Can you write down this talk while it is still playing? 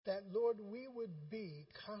that, Lord, we would be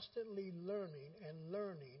constantly learning and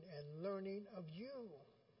learning and learning of you.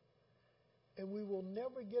 And we will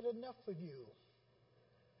never get enough of you.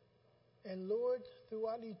 And Lord,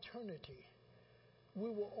 throughout eternity, we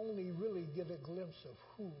will only really get a glimpse of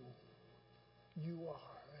who you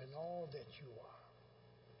are and all that you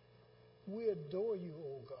are. We adore you,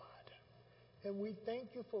 O God. And we thank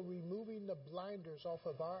you for removing the blinders off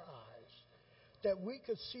of our eyes, that we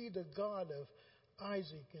could see the God of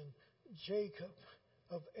Isaac and Jacob,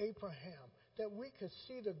 of Abraham, that we could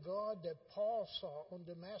see the God that Paul saw on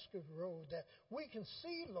Damascus Road, that we can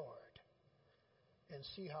see, Lord, and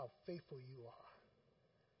see how faithful you are,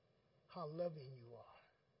 how loving you are,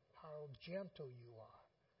 how gentle you are,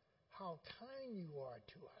 how kind you are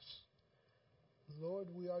to us. Lord,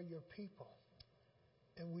 we are your people,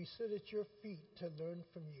 and we sit at your feet to learn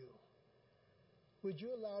from you. Would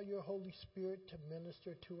you allow your Holy Spirit to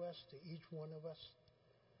minister to us, to each one of us?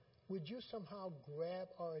 Would you somehow grab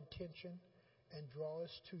our attention and draw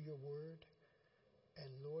us to your word? And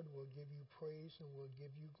Lord, we'll give you praise and we'll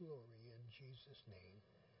give you glory in Jesus' name.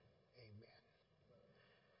 Amen.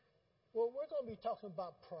 Well, we're going to be talking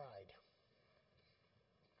about pride.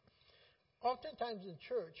 Oftentimes in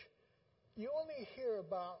church, you only hear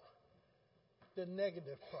about the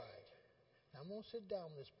negative pride. Now, I'm going to sit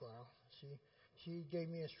down, Miss Brown. She gave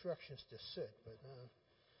me instructions to sit, but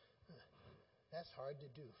that's hard to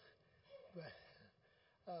do. But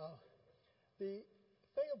the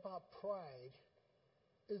thing about pride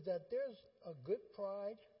is that there's a good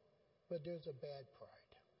pride, but there's a bad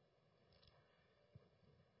pride.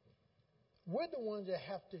 We're the ones that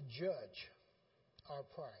have to judge our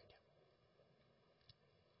pride.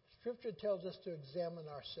 Scripture tells us to examine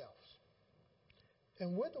ourselves.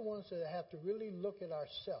 And we're the ones that have to really look at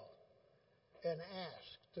ourselves and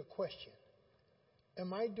ask the question,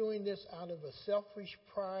 am I doing this out of a selfish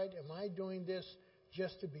pride? Am I doing this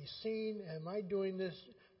just to be seen? Am I doing this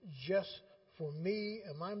just for me?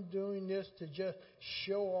 Am I doing this to just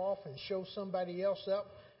show off and show somebody else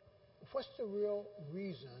up? What's the real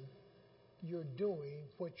reason you're doing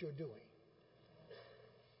what you're doing?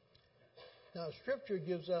 Now, Scripture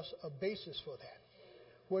gives us a basis for that.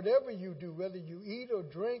 Whatever you do, whether you eat or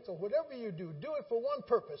drink or whatever you do it for one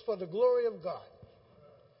purpose, for the glory of God.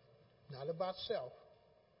 Not about self,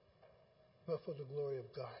 but for the glory of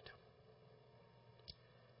God.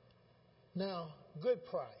 Now, good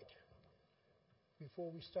pride.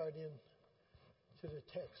 Before we start into the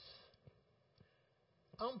text,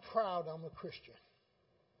 I'm proud I'm a Christian.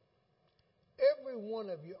 Every one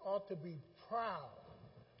of you ought to be proud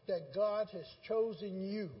that God has chosen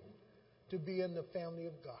you to be in the family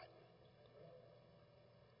of God.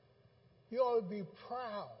 You ought to be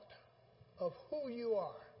proud of who you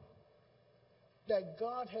are, that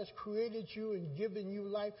God has created you and given you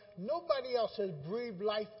life. Nobody else has breathed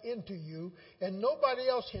life into you, and nobody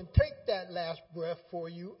else can take that last breath for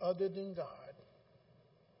you other than God.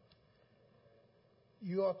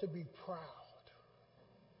 You ought to be proud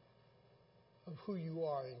of who you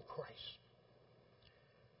are in Christ.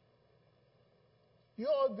 You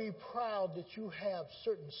ought to be proud that you have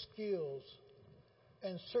certain skills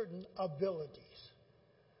and certain abilities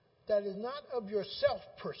that is not of yourself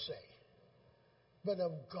per se, but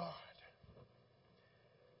of God.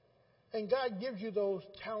 And God gives you those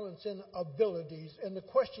talents and abilities, and the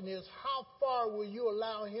question is, how far will you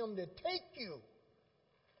allow Him to take you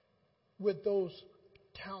with those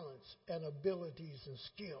talents and abilities and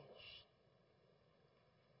skills?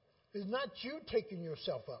 It's not you taking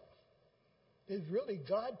yourself up. It's really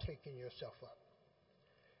God taking yourself up.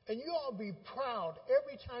 And you all be proud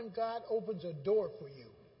every time God opens a door for you.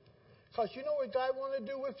 Because you know what God wants to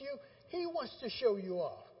do with you? He wants to show you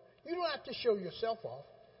off. You don't have to show yourself off.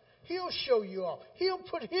 He'll show you off. He'll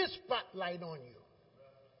put His spotlight on you.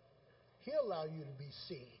 He'll allow you to be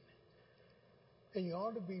seen. And you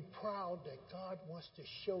ought to be proud that God wants to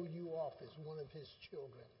show you off as one of His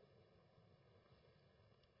children.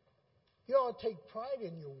 You ought to take pride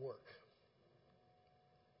in your work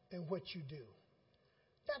and what you do.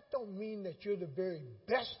 That don't mean that you're the very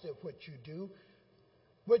best at what you do,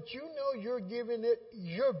 but you know you're giving it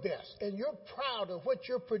your best, and you're proud of what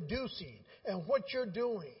you're producing and what you're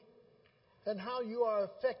doing and how you are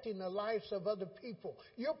affecting the lives of other people.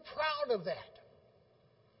 You're proud of that.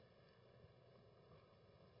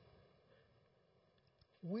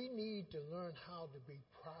 We need to learn how to be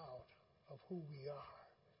proud of who we are.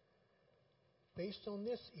 Based on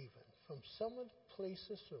this even, from some of the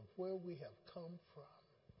places of where we have come from.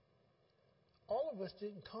 All of us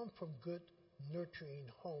didn't come from good, nurturing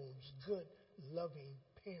homes, good, loving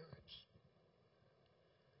parents.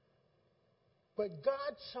 But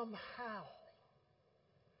God somehow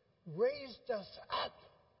raised us up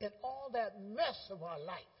in all that mess of our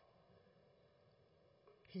life.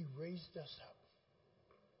 He raised us up.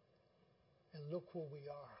 And look where we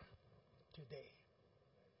are today.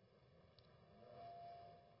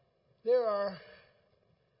 There are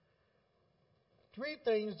 3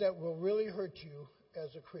 things that will really hurt you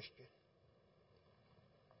as a Christian.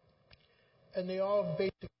 And they all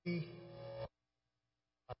basically,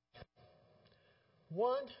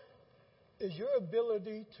 one is your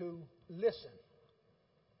ability to listen.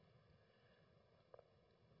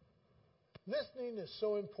 Listening is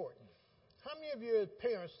so important. How many of you as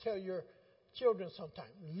parents tell your children sometimes,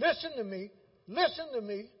 listen to me, listen to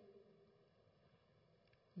me?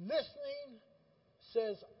 Listening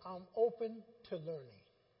says, I'm open to learning.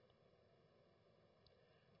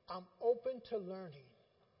 I'm open to learning.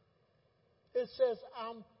 It says,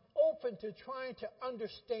 I'm open to trying to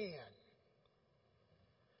understand.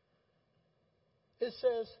 It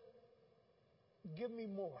says, give me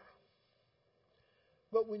more.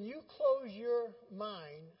 But when you close your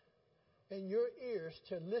mind and your ears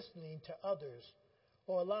to listening to others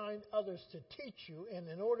or allowing others to teach you, and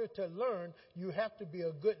in order to learn, you have to be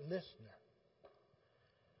a good listener.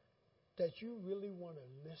 That you really want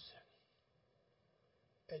to listen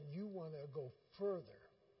and you want to go further.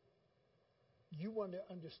 You want to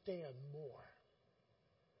understand more.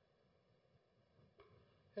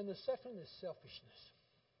 And the second is selfishness.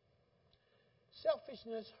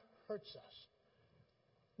 Selfishness hurts us.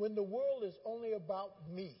 When the world is only about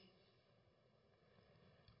me,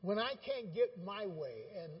 when I can't get my way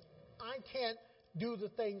and I can't do the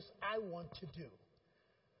things I want to do,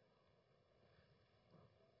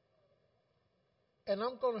 and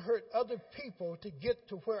I'm going to hurt other people to get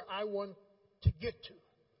to where I want to get to,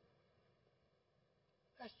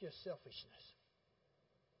 that's just selfishness.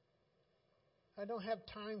 I don't have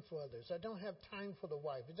time for others. I don't have time for the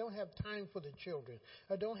wife. I don't have time for the children.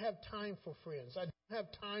 I don't have time for friends. I don't have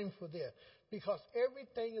time for this. Because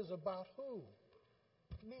everything is about who?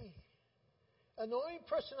 Me. And the only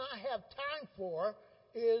person I have time for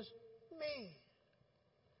is me.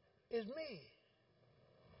 Is me.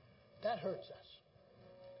 That hurts us.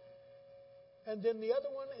 And then the other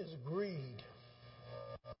one is greed.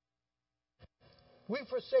 We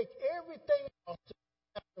forsake everything else to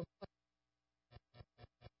after money.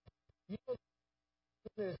 You know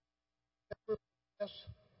the best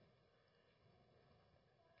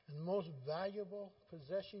and most valuable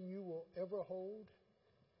possession you will ever hold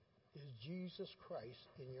is Jesus Christ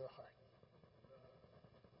in your heart.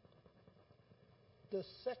 The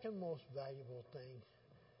second most valuable thing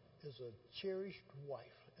is a cherished wife,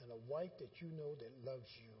 and a wife that you know that loves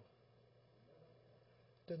you.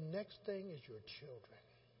 The next thing is your children.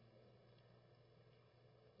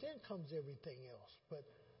 Then comes everything else. But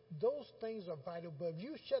those things are vital. But if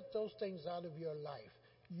you shut those things out of your life,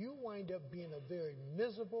 you wind up being a very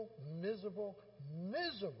miserable, miserable,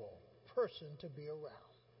 miserable person to be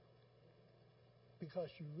around. Because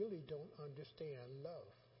you really don't understand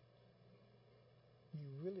love. You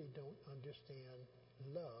really don't understand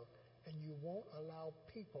love. And you won't allow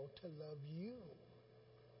people to love you.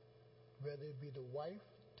 Whether it be the wife,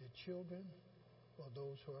 the children, or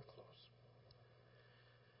those who are close.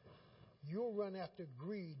 You'll run after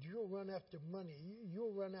greed. You'll run after money.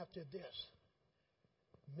 You'll run after this.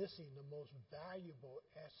 Missing the most valuable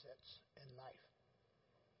assets in life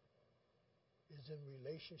is in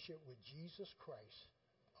relationship with Jesus Christ,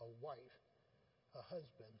 a wife, a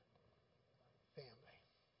husband, family.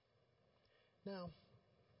 Now,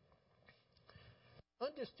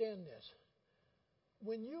 understand this.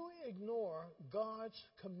 When you ignore God's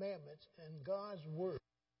commandments and God's word,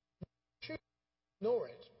 you ignore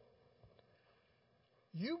it,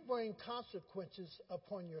 you bring consequences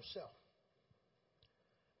upon yourself.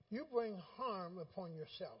 You bring harm upon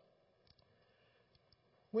yourself.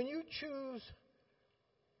 When you choose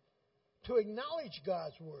to acknowledge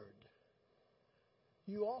God's word,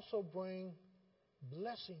 you also bring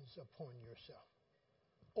blessings upon yourself.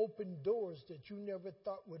 Open doors that you never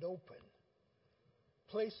thought would open.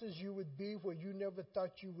 Places you would be where you never thought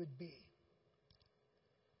you would be.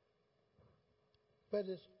 But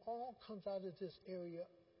it all comes out of this area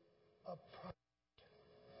of pride.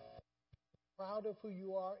 Proud of who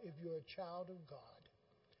you are if you're a child of God.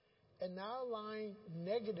 And not allowing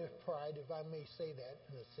negative pride, if I may say that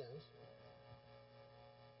in a sense,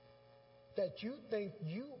 that you think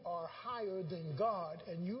you are higher than God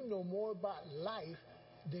and you know more about life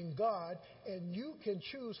than God, and you can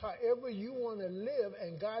choose however you want to live,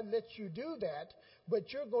 and God lets you do that,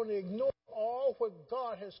 but you're going to ignore all what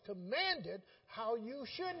God has commanded how you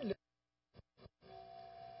should live.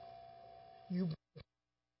 you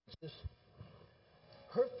bring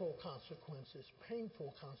hurtful consequences,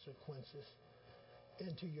 painful consequences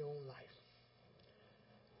into your own life.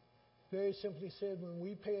 Very simply said, when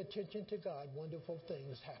we pay attention to God, wonderful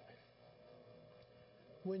things happen.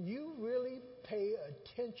 When you really pay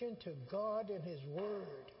attention to God and His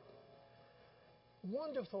Word,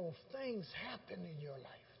 wonderful things happen in your life.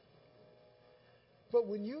 But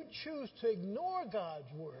when you choose to ignore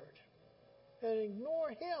God's Word and ignore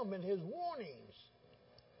Him and His warnings,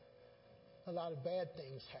 a lot of bad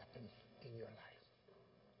things happen in your life.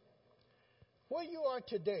 Where you are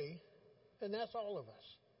today, and that's all of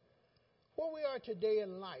us, where we are today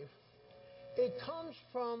in life, it comes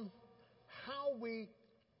from how we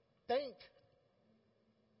think,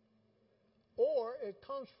 or it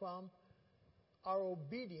comes from our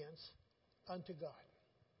obedience unto God.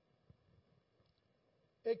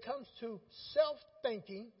 It comes to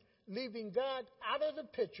self-thinking, leaving God out of the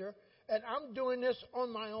picture, and I'm doing this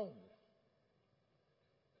on my own.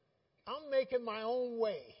 I'm making my own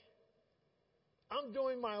way. I'm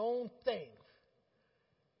doing my own thing.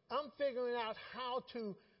 I'm figuring out how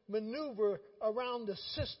to maneuver around the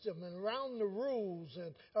system and around the rules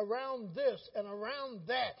and around this and around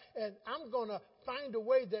that. And I'm going to find a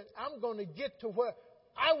way that I'm going to get to where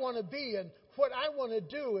I want to be and what I want to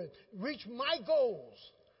do and reach my goals,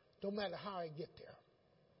 no matter how I get there.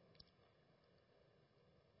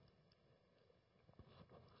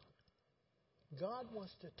 God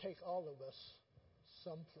wants to take all of us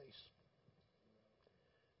someplace.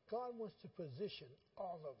 God wants to position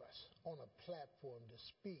all of us on a platform to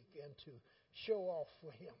speak and to show off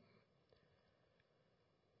for Him.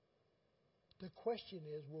 The question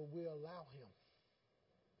is, will we allow Him?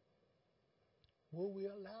 Will we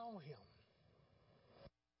allow Him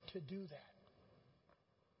to do that?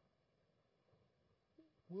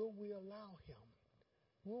 Will we allow Him?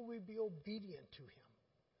 Will we be obedient to Him?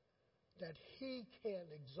 That He can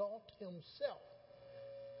exalt Himself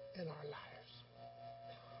in our lives.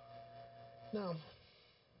 Now,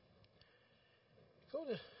 go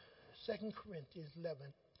to 2 Corinthians 11. I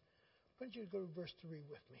want you to go to verse 3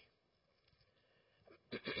 with me.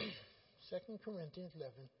 2 Corinthians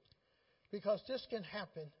 11. Because this can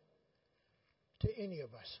happen to any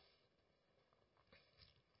of us.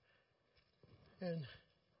 And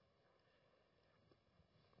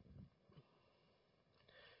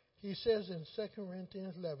he says in 2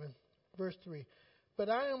 Corinthians 11, verse 3, but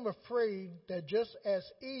I am afraid that just as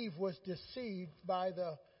Eve was deceived by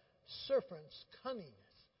the serpent's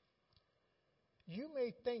cunningness, you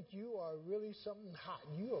may think you are really something hot.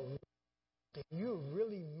 You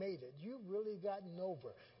really made it. You've really gotten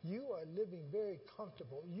over. You are living very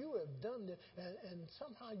comfortable. You have done this, and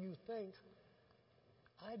somehow you think,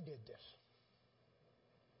 I did this.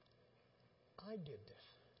 I did this.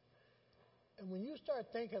 And when you start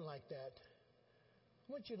thinking like that,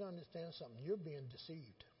 I want you to understand something. You're being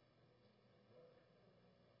deceived.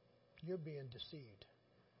 You're being deceived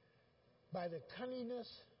by the cunningness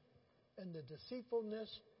and the deceitfulness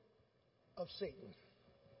of Satan.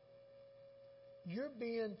 You're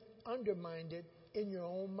being undermined in your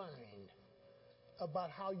own mind about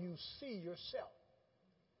how you see yourself.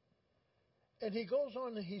 And he goes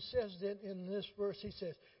on and he says that in this verse, he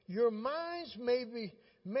says, your minds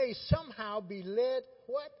may somehow be led,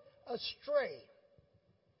 what? Astray.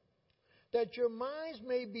 That your minds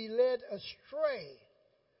may be led astray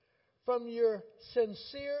from your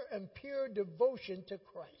sincere and pure devotion to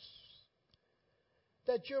Christ.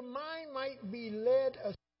 That your mind might be led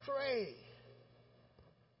astray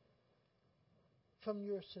from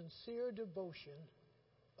your sincere devotion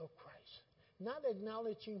of Christ. Not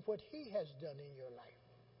acknowledging what He has done in your life.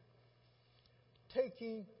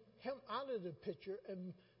 Taking Him out of the picture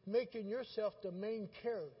and making yourself the main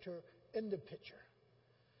character in the picture.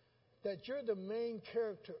 That you're the main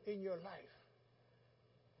character in your life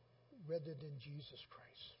rather than Jesus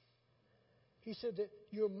Christ. He said that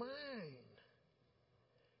your mind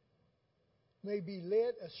may be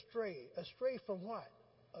led astray. Astray from what?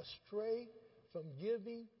 Astray from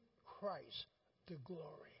giving Christ the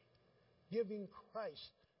glory. Giving Christ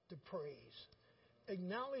the praise.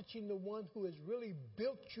 Acknowledging the one who has really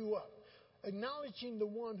built you up. Acknowledging the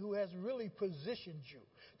one who has really positioned you.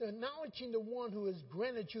 Acknowledging the one who has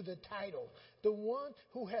granted you the title. The one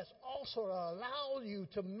who has also allowed you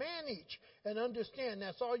to manage and understand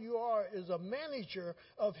that's all you are is a manager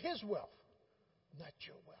of His wealth, not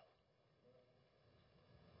your wealth.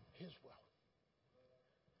 His wealth.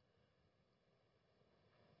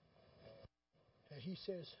 And he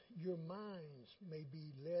says, your minds may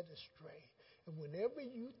be led astray. And whenever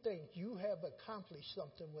you think you have accomplished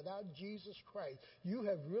something without Jesus Christ, you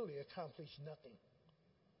have really accomplished nothing.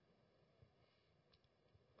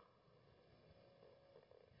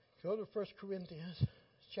 Go to 1 Corinthians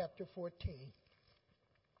chapter 14.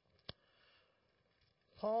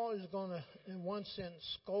 Paul is going to, in one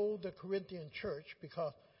sense, scold the Corinthian church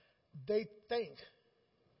because they think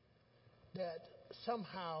that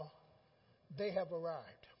somehow they have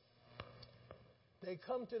arrived. They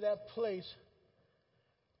come to that place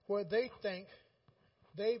where they think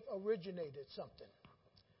they've originated something.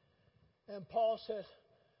 And Paul says,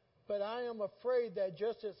 but I am afraid that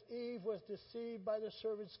just as Eve was deceived by the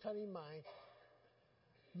serpent's cunning mind,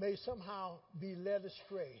 may somehow be led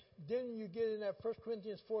astray. Then you get in that 1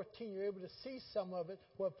 Corinthians 14, you're able to see some of it,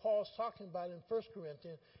 what Paul's talking about in 1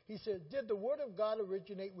 Corinthians. He says, did the Word of God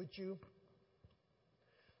originate with you?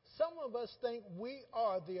 Some of us think we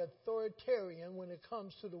are the authoritarian when it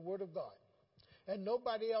comes to the Word of God. And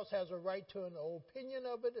nobody else has a right to an opinion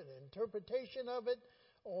of it, an interpretation of it,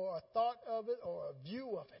 or a thought of it, or a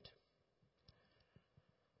view of it.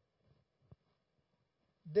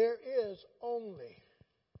 There is only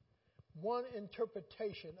one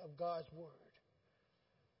interpretation of God's Word.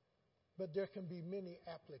 But there can be many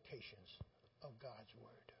applications of God's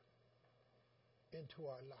Word into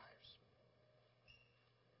our lives.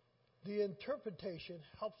 The interpretation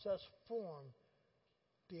helps us form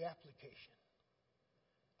the application.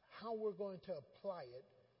 How we're going to apply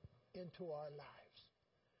it into our lives.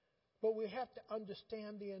 But we have to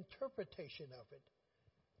understand the interpretation of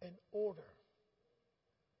it in order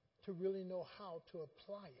to really know how to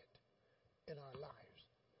apply it in our lives.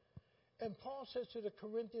 And Paul says to the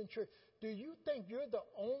Corinthian church, do you think you're the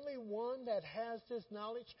only one that has this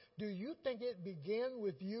knowledge? Do you think it began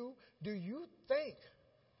with you? Do you think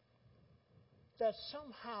that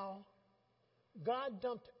somehow God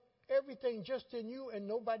dumped everything just in you and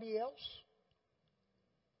nobody else?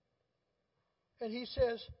 And he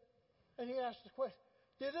says, and he asks the question,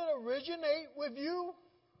 did it originate with you?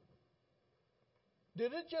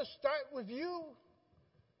 Did it just start with you?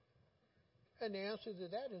 And the answer to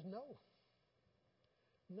that is no.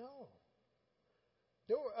 No.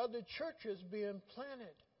 There were other churches being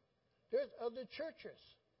planted. There's other churches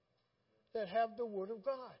that have the Word of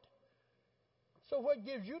God. So what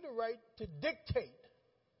gives you the right to dictate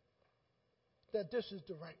that this is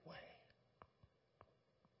the right way?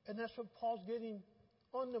 And that's what Paul's getting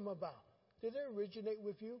on them about. Did it originate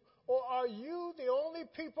with you? Or are you the only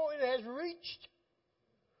people it has reached?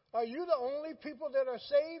 Are you the only people that are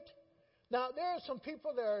saved? Now, there are some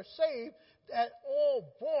people that are saved that, oh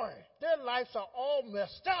boy, their lives are all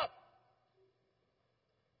messed up.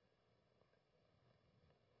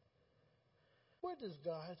 Where does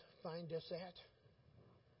God find us at?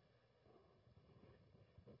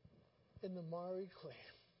 In the miry clay.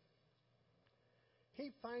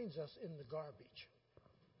 He finds us in the garbage.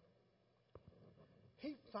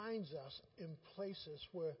 He finds us in places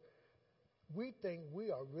where we think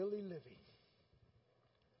we are really living.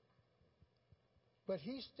 But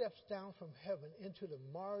he steps down from heaven into the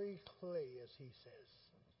miry clay, as he says.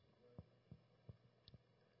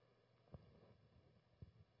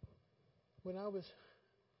 When I was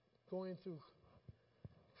going through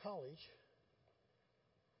college,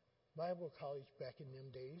 Bible college back in them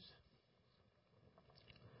days,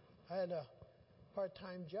 I had a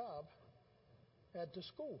part-time job at the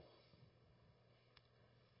school.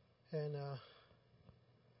 And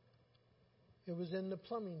it was in the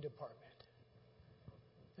plumbing department.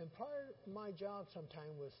 And part of my job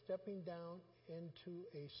sometime was stepping down into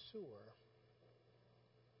a sewer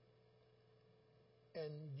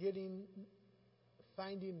and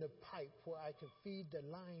finding the pipe where I could feed the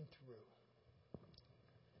line through.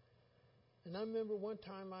 And I remember one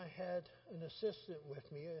time I had an assistant with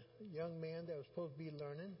me, a young man that was supposed to be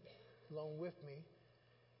learning along with me.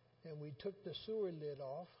 And we took the sewer lid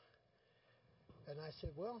off. And I said,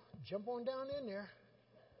 well, jump on down in there.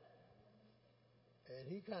 And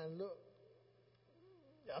he kind of looked,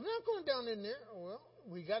 I'm not going down in there. Well,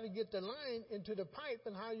 we got to get the line into the pipe.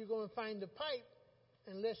 And how are you going to find the pipe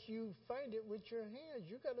unless you find it with your hands?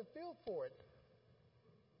 You got to feel for it.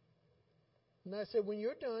 And I said, when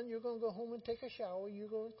you're done, you're going to go home and take a shower. You're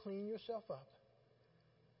going to clean yourself up.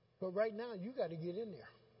 But right now, you got to get in there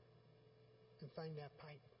and find that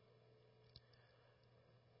pipe.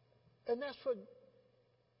 And that's what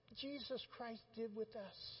Jesus Christ did with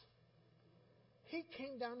us. He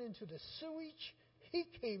came down into the sewage. He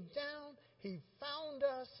came down. He found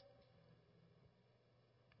us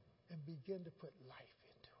and began to put life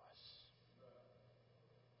into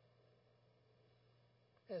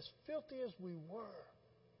us. As filthy as we were,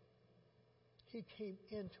 He came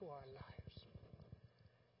into our lives.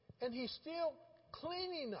 And He's still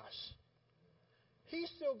cleaning us. He's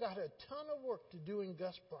still got a ton of work to do in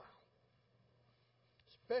Gus Brown.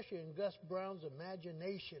 Especially in Gus Brown's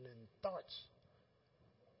imagination and thoughts.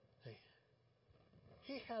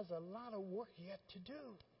 He has a lot of work yet to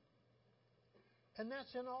do. And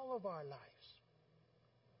that's in all of our lives.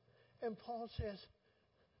 And Paul says,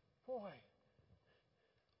 boy,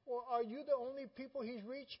 or are you the only people He's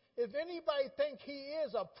reached? If anybody thinks he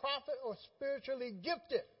is a prophet or spiritually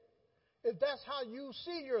gifted, if that's how you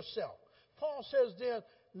see yourself, Paul says then,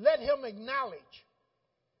 let him acknowledge.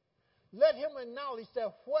 Let him acknowledge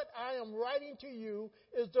that what I am writing to you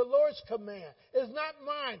is the Lord's command. It's not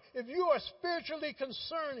mine. If you are spiritually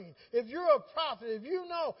concerning, if you're a prophet, if you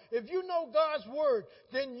know God's word,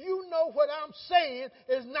 then you know what I'm saying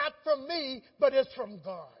is not from me, but it's from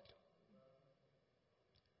God.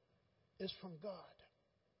 It's from God.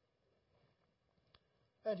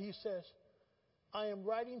 And he says, I am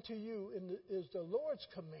writing to you is the Lord's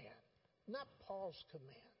command, not Paul's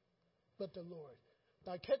command, but the Lord.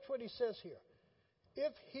 Now catch what he says here.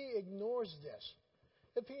 If he ignores this,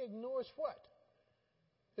 if he ignores what?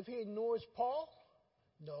 If he ignores Paul?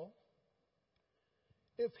 No.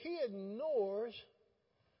 If he ignores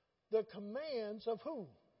the commands of who?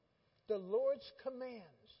 The Lord's commands.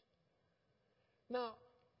 Now,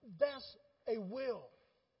 that's a will.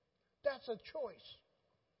 That's a choice.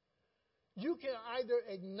 You can either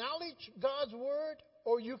acknowledge God's word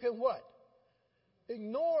or you can what?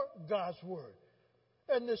 Ignore God's word.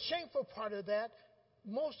 And the shameful part of that,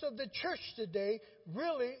 most of the church today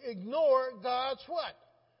really ignore God's what?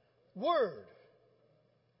 Word.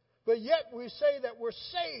 But yet we say that we're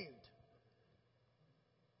saved.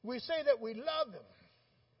 We say that we love Him.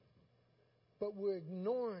 But we're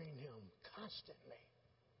ignoring Him constantly.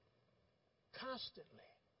 Constantly.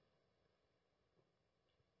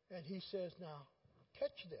 And he says, now,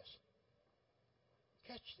 catch this.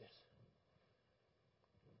 Catch this.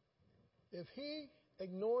 If he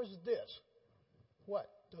ignores this, what?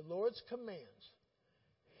 The Lord's commands,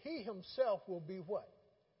 he himself will be what?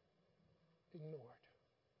 Ignored.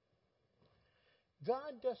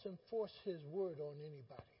 God doesn't force his word on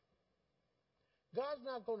anybody. God's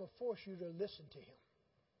not going to force you to listen to him.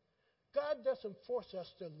 God doesn't force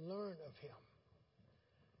us to learn of him.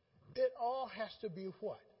 It all has to be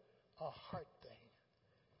what? A heart thing.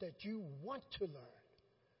 That you want to learn.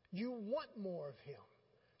 You want more of him.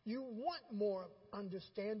 You want more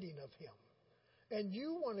understanding of him. And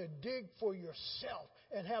you want to dig for yourself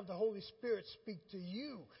and have the Holy Spirit speak to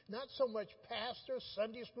you. Not so much pastor,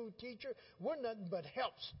 Sunday school teacher. We're nothing but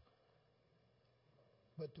helps.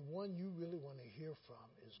 But the one you really want to hear from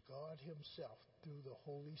is God himself through the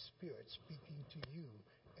Holy Spirit speaking to you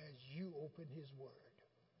as you open his word.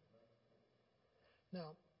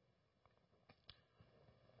 Now,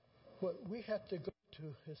 what we have to go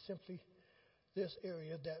to is simply this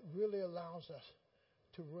area that really allows us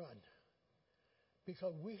to run.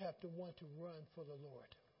 Because we have to want to run for the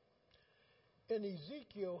Lord. In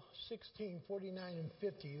Ezekiel 16:49 and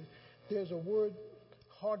 50, there's a word,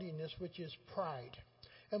 haughtiness, which is pride.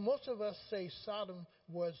 And most of us say Sodom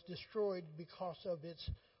was destroyed because of its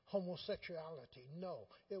homosexuality. No,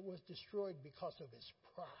 it was destroyed because of its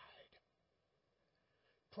pride.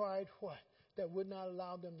 Pride what? That would not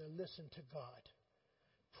allow them to listen to God.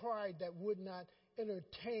 Pride that would not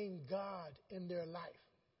entertain God in their life.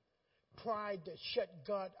 Pride that shut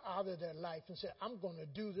God out of their life and said, I'm going to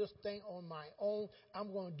do this thing on my own.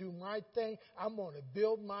 I'm going to do my thing. I'm going to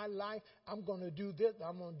build my life. I'm going to do this.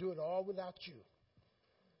 I'm going to do it all without you.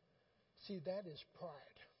 See, that is pride.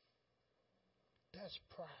 That's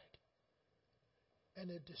pride.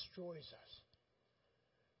 And it destroys us.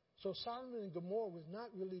 So Sodom and Gomorrah was not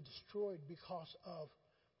really destroyed because of,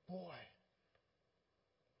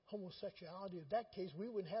 homosexuality. In that case, we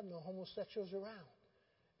wouldn't have no homosexuals around.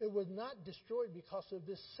 It was not destroyed because of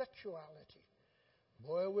this sexuality.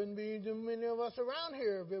 Boy, it wouldn't be too many of us around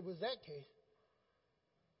here if it was that case.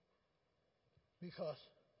 Because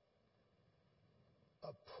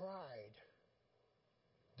of pride,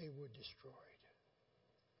 they were destroyed.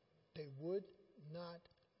 They would not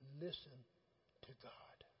listen to God.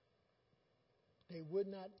 They would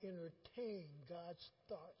not entertain God's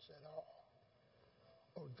thoughts at all,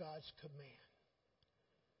 or God's command.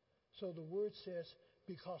 So the word says,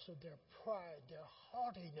 because of their pride, their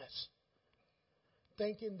haughtiness,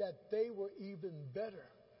 thinking that they were even better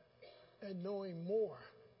and knowing more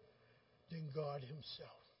than God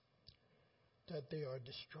himself, that they are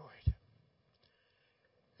destroyed.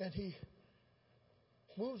 And he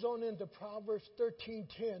moves on into Proverbs 13:10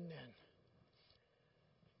 then.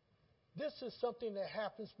 This is something that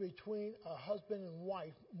happens between a husband and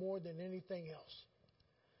wife more than anything else.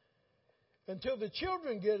 Until the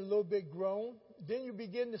children get a little bit grown, then you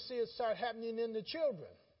begin to see it start happening in the children.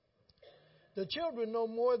 The children know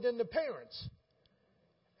more than the parents.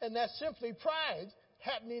 And that's simply pride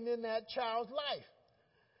happening in that child's life.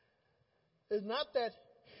 It's not that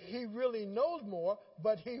he really knows more,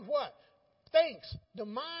 but he what? Thinks. The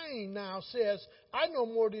mind now says, I know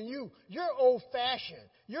more than you. You're old-fashioned.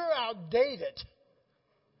 You're outdated.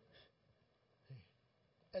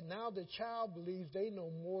 And now the child believes they know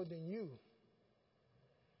more than you.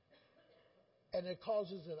 And it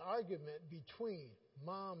causes an argument between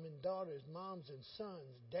mom and daughters, moms and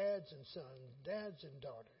sons, dads and sons, dads and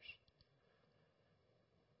daughters.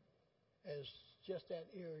 It's just that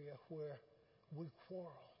area where we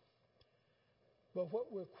quarrel. But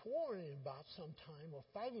what we're quarreling about sometime or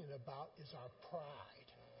fighting about is our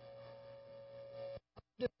pride.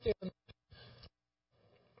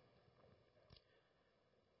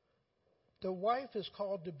 The wife is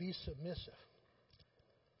called to be submissive.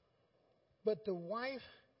 But the wife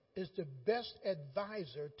is the best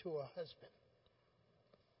advisor to a husband.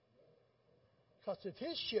 Because if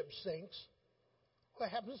his ship sinks, what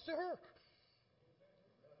happens to her?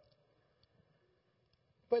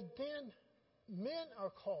 But then men are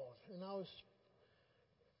called. And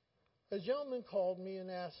a gentleman called me and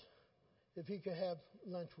asked if he could have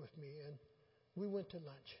lunch with me. And we went to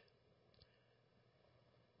lunch.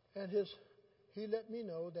 And he let me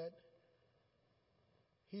know that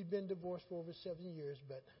he'd been divorced for over 7 years,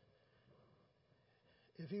 but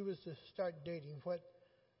if he was to start dating, what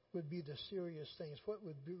would be the serious things? What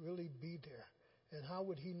would really be there? And how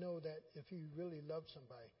would he know that if he really loved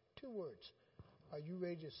somebody? 2 words. Are you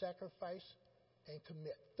ready to sacrifice and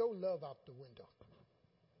commit? Throw love out the window.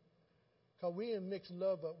 Because we mix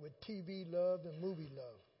love up with TV love and movie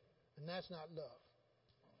love. And that's not love.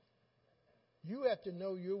 You have to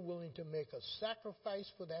know you're willing to make a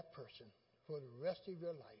sacrifice for that person for the rest of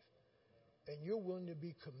your life. And you're willing to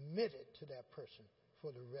be committed to that person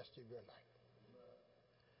for the rest of your life.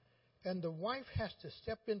 And the wife has to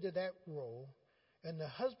step into that role, and the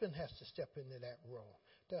husband has to step into that role.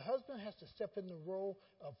 The husband has to step in the role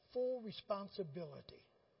of full responsibility.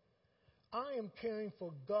 I am caring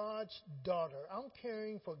for God's daughter. I'm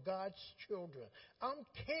caring for God's children. I'm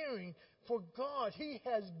caring for God. He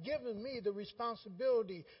has given me the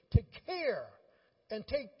responsibility to care and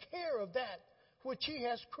take care of that which He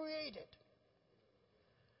has created.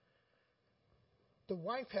 The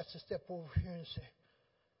wife has to step over here and say,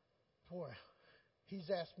 boy, He's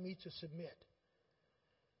asked me to submit.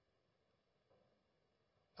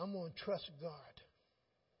 I'm going to trust God.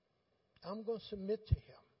 I'm going to submit to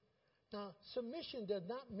Him. Now, submission does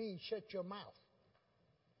not mean shut your mouth.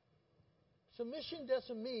 Submission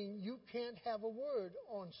doesn't mean you can't have a word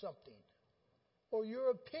on something or your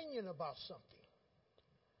opinion about something.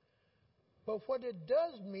 But what it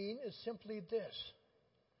does mean is simply this.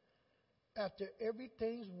 After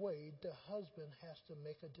everything's weighed, the husband has to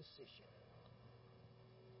make a decision.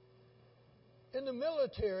 In the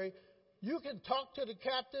military, you can talk to the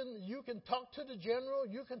captain, you can talk to the general,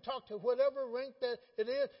 you can talk to whatever rank that it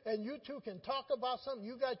is, and you two can talk about something.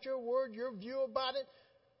 You got your word, your view about it.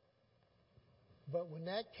 But when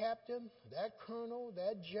that captain, that colonel,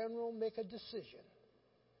 that general make a decision,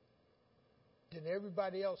 then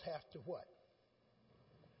everybody else has to what?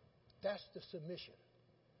 That's the submission.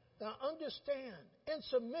 Now understand, in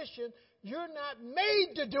submission, you're not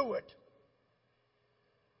made to do it.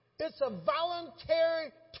 It's a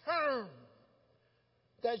voluntary term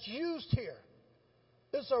that's used here.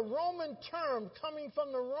 It's a Roman term coming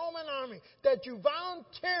from the Roman army that you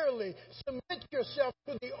voluntarily submit yourself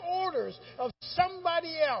to the orders of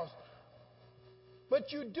somebody else.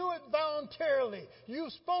 But you do it voluntarily.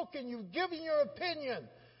 You've spoken, you've given your opinion,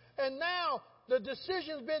 and now the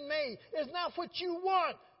decision's been made. It's not what you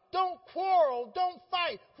want. Don't quarrel, don't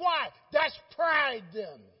fight. Why? That's pride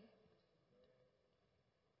then.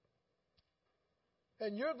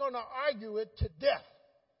 And you're going to argue it to death.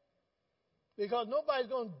 Because nobody's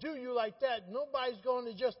going to do you like that. Nobody's going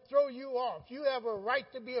to just throw you off. You have a right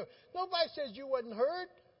to be heard. Nobody says you wasn't heard.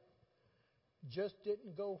 Just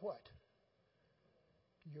didn't go what?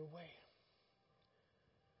 Your way.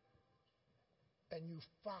 And you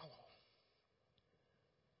follow.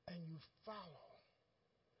 And you follow.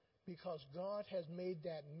 Because God has made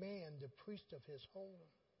that man the priest of his home.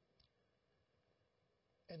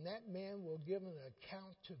 And that man will give an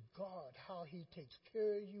account to God, how he takes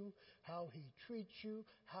care of you, how he treats you,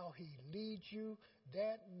 how he leads you.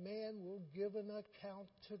 That man will give an account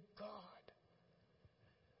to God.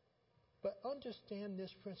 But understand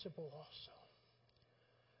this principle also.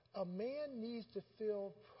 A man needs to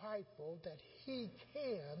feel prideful that he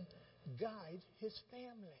can guide his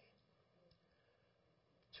family.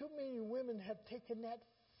 Too many women have taken that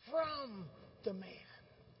from the man.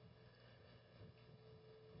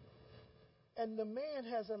 And the man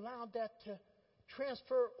has allowed that to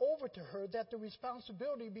transfer over to her, that the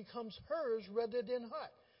responsibility becomes hers rather than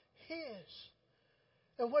his.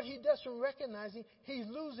 And what he doesn't recognize, he's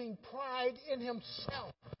losing pride in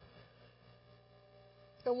himself.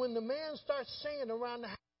 And when the man starts saying around the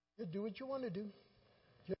house, you do what you want to do.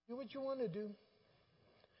 You do what you want to do.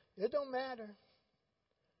 It don't matter.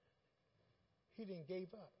 He didn't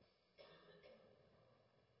give up.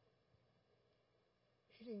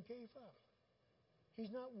 He didn't give up.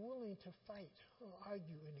 He's not willing to fight or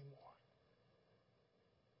argue anymore.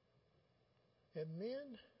 And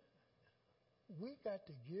men, we got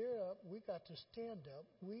to gear up. We got to stand up.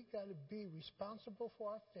 We got to be responsible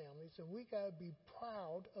for our families. And we got to be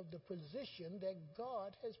proud of the position that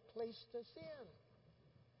God has placed us in.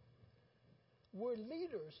 We're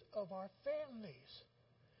leaders of our families.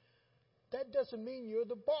 That doesn't mean you're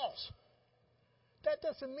the boss. That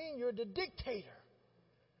doesn't mean you're the dictator.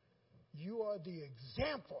 You are the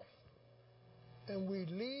example. And we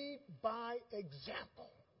lead by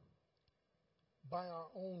example, by our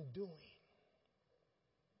own doing.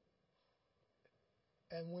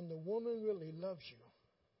 And when the woman really loves you,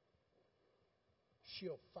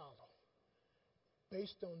 she'll follow.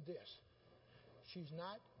 Based on this, she's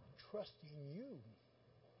not trusting you.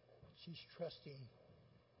 She's trusting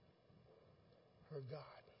her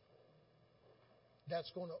God.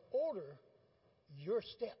 That's going to order your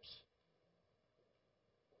steps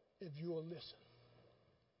if you will listen.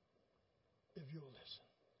 If you will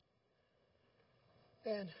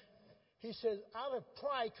listen. And he says, out of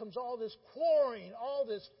pride comes all this quarreling, all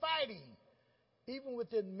this fighting, even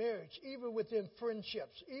within marriage, even within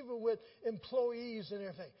friendships, even with employees and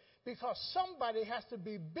everything. Because somebody has to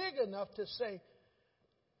be big enough to say,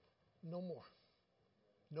 no more.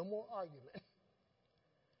 No more argument.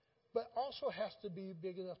 But also has to be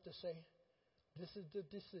big enough to say, this is the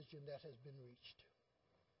decision that has been reached.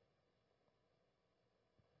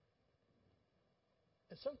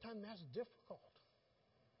 And sometimes that's difficult.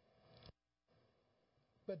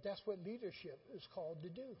 But that's what leadership is called to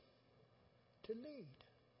do. To lead.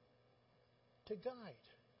 To guide.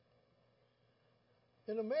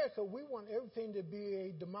 In America, we want everything to be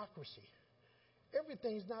a democracy.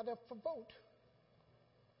 Everything's not up for vote.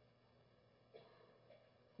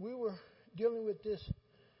 We were dealing with this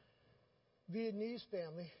Vietnamese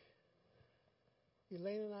family.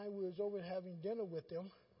 Elaine and I was over having dinner with them.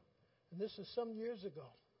 And this is some years ago.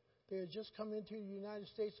 They had just come into the United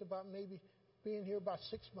States about maybe being here about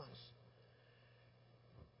 6 months.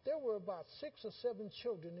 There were about 6 or 7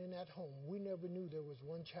 children in that home. We never knew there was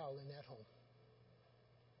one child in that home.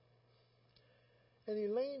 And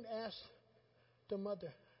Elaine asked the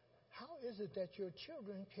mother, how is it that your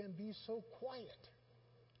children can be so quiet?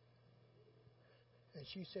 And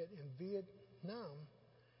she said, in Vietnam,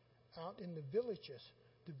 out in the villages,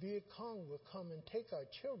 the Viet Cong would come and take our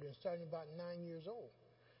children starting about 9 years old.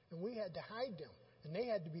 And we had to hide them. And they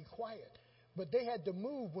had to be quiet. But they had to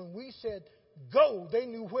move. When we said, go, they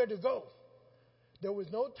knew where to go. There was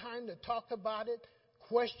no time to talk about it,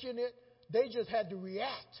 question it. They just had to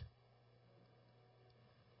react.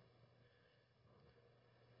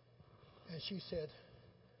 And she said,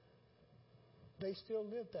 they still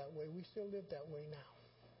live that way. We still live that way now.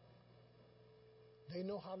 They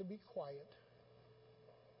know how to be quiet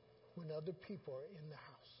when other people are in the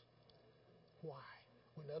house. Why?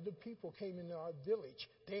 When other people came into our village,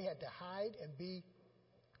 they had to hide and be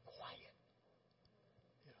quiet.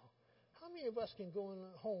 You know, how many of us can go in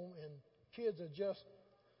a home and kids are just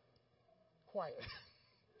quiet?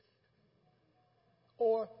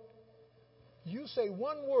 Or you say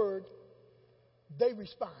one word, they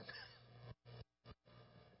respond.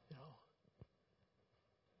 You know,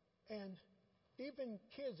 and even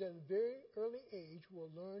kids at a very early age will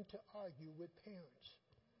learn to argue with parents.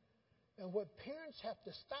 And what parents have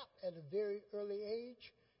to stop at a very early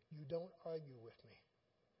age, you don't argue with me.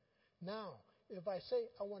 Now, if I say,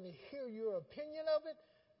 I want to hear your opinion of it,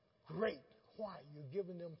 great. Why? You're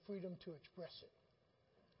giving them freedom to express it.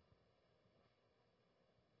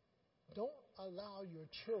 Don't allow your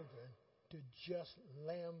children to just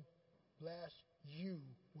lambaste you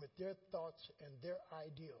with their thoughts and their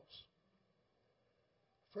ideals.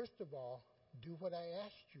 First of all, do what I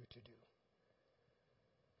asked you to do.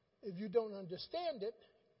 If you don't understand it,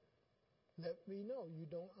 let me know you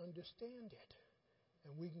don't understand it.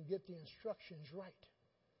 And we can get the instructions right.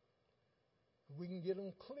 We can get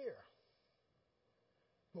them clear.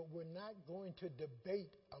 But we're not going to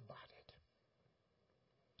debate about it.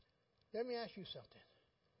 Let me ask you something.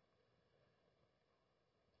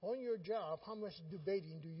 On your job, how much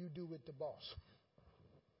debating do you do with the boss?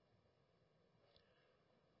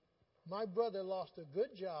 My brother lost a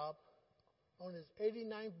good job on his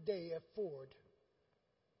 89th day at Ford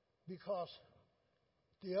because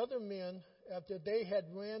the other men, after they had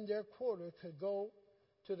ran their quota, could go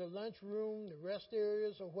to the lunchroom, the rest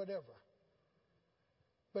areas, or whatever.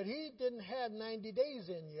 But he didn't have 90 days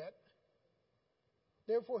in yet.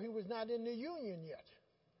 Therefore, he was not in the union yet.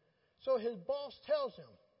 So his boss tells him,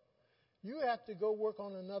 you have to go work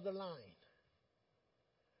on another line.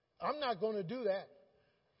 I'm not going to do that.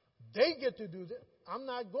 They get to do that. I'm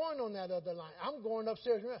not going on that other line. I'm going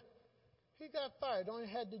upstairs. He got fired. Only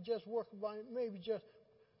had to just work about maybe just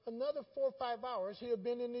another 4 or 5 hours. He'd have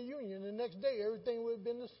been in the union. The next day, everything would have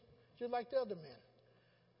been just like the other men.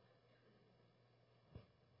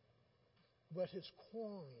 But his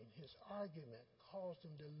quarreling, his argument, caused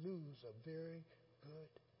him to lose a very good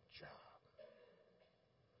job.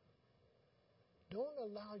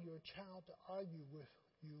 Don't allow your child to argue with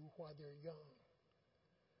you while they're young.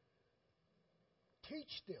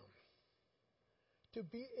 Teach them to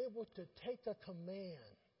be able to take a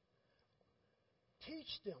command.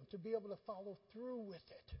 Teach them to be able to follow through with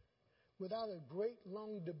it without a great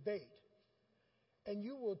long debate. And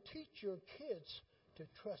you will teach your kids to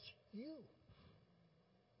trust you.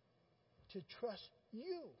 To trust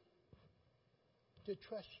you. To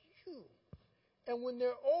trust you. And when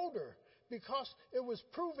they're older, because it was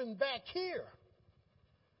proven back here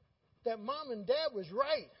that mom and dad was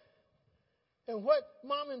right, and what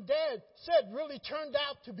mom and dad said really turned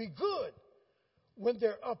out to be good, when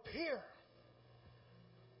they're up here,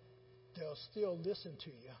 they'll still listen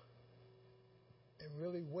to you and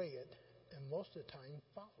really weigh it, and most of the time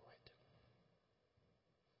follow it.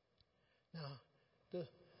 Now, the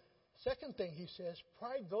second thing he says,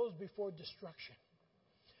 pride goes before destruction.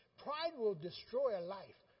 Pride will destroy a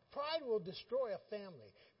life. Pride will destroy a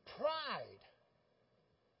family. Pride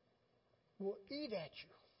will eat at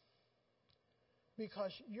you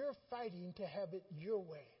because you're fighting to have it your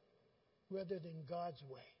way rather than God's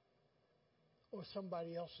way or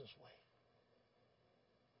somebody else's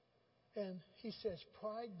way. And he says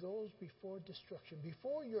pride goes before destruction.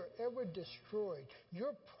 Before you're ever destroyed,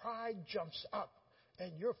 your pride jumps up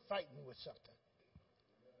and you're fighting with something.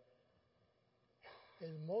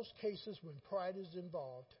 In most cases, when pride is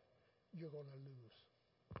involved, you're going to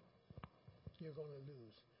lose. You're going to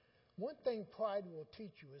lose. One thing pride will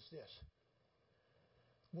teach you is this.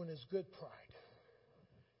 When it's good pride,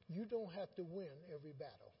 you don't have to win every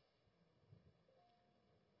battle.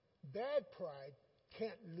 Bad pride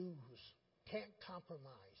can't lose, can't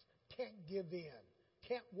compromise, can't give in,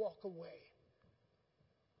 can't walk away.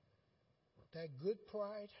 That good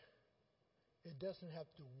pride, it doesn't have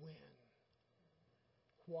to win.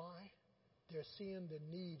 Why? They're seeing the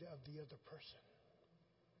need of the other person.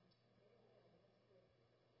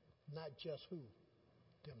 Not just who?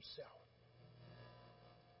 Themselves.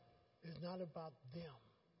 It's not about them.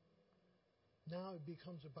 Now it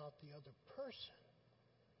becomes about the other person.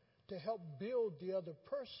 To help build the other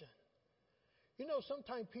person. You know,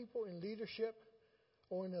 sometimes people in leadership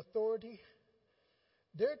or in authority,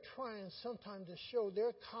 they're trying sometimes to show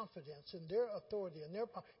their confidence and their authority and their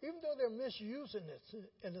power, even though they're misusing it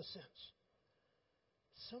in a sense.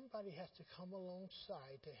 Somebody has to come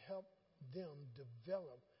alongside to help them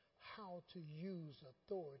develop how to use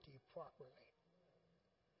authority properly.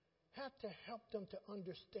 Have to help them to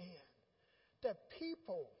understand that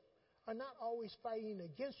people are not always fighting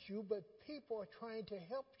against you, but people are trying to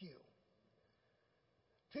help you.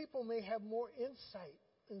 People may have more insight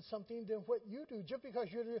in something than what you do. Just because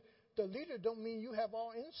you're the leader don't mean you have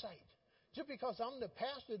all insight. Just because I'm the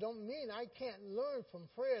pastor don't mean I can't learn from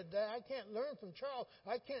Fred, that I can't learn from Charles,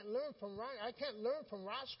 I can't learn from Ryan, I can't learn from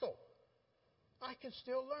Roscoe. I can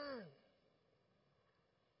still learn.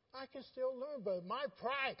 I can still learn, but my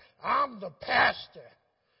pride, I'm the pastor.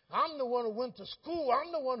 I'm the one who went to school.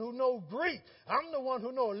 I'm the one who knows Greek. I'm the one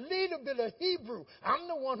who knows a little bit of Hebrew. I'm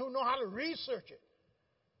the one who knows how to research it.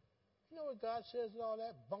 You know what God says and all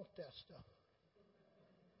that? Bunk that stuff.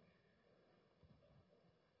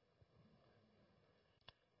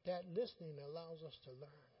 That listening allows us to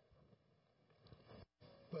learn.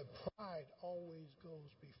 But pride always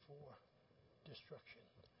goes before destruction.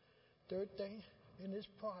 Third thing, in his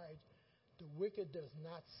pride, the wicked does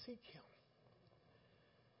not seek him.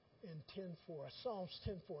 In 10:4, Psalms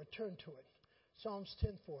 10:4, turn to it. Psalms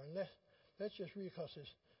 10:4, and let's just read because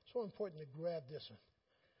it's so important to grab this one.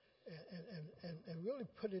 and really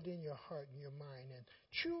put it in your heart and your mind and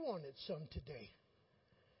chew on it some today.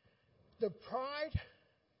 The pride,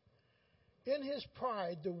 in his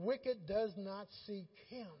pride, the wicked does not seek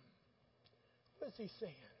him. What is he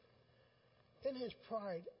saying? In his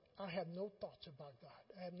pride, I have no thoughts about God.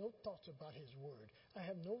 I have no thoughts about his word. I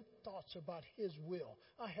have no thoughts about his will.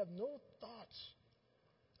 I have no thoughts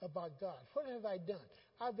about God. What have I done?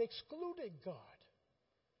 I've excluded God.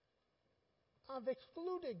 I've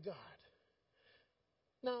excluded God.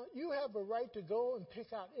 Now, you have a right to go and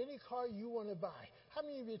pick out any car you want to buy. How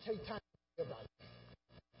many of you take time to think about it?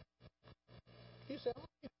 You say, I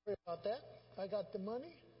don't need to worry about that. I got the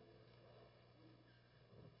money.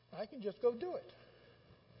 I can just go do it.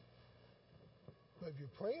 But if you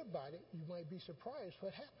pray about it, you might be surprised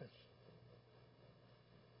what happens.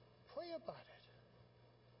 Pray about it.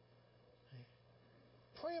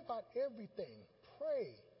 Pray about everything.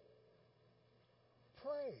 Pray.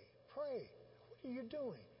 Pray. Pray. What are you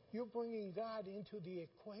doing? You're bringing God into the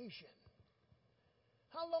equation.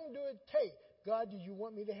 How long do it take? God, do you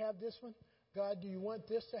want me to have this one? God, do you want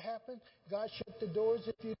this to happen? God, shut the doors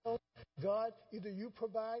if you don't. God, either you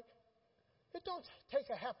provide. It don't take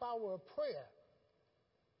a half hour of prayer.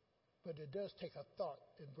 But it does take a thought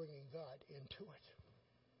in bringing God into it.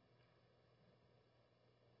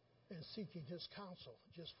 And seeking his counsel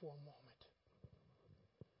just for a moment.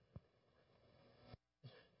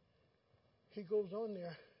 He goes on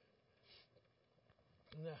there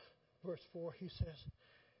in verse 4, he says,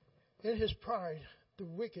 in his pride, the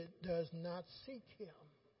wicked does not seek him.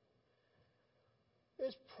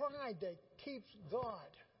 It's pride that keeps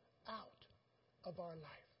God out of our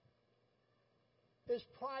life. It's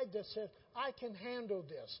pride that says, I can handle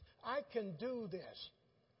this. I can do this.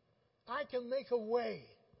 I can make a way.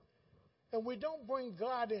 And we don't bring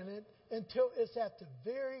God in it until it's at the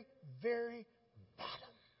very, very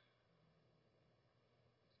bottom.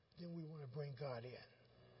 Then we want to bring God in.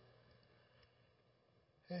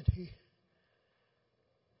 And he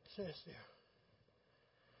says there,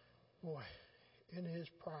 boy, in his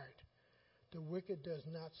pride, the wicked does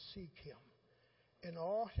not seek him. In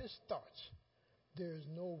all his thoughts, there is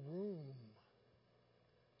no room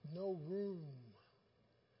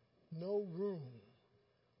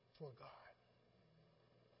for God.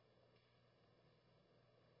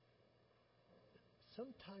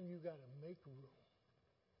 Sometimes you got to make room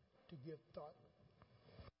to give thought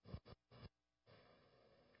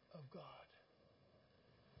of God.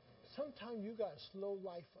 Sometimes you got to slow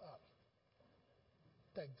life up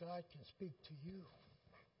that God can speak to you.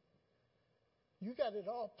 You got it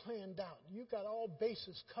all planned out. You got all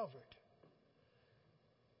bases covered.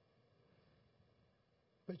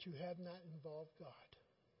 But you have not involved God.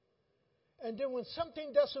 And then when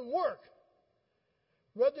something doesn't work,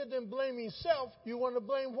 rather than blaming self, you want to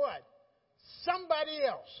blame what? Somebody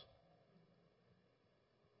else.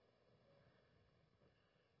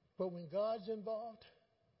 But when God's involved,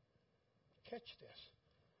 catch this.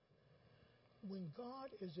 When God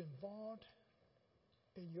is involved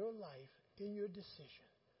in your life, in your decision,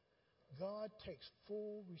 God takes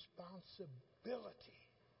full responsibility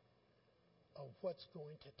of what's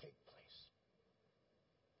going to take place.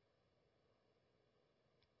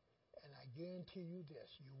 And I guarantee you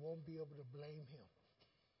this, you won't be able to blame him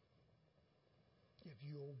if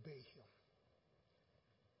you obey him.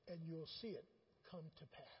 And you'll see it come to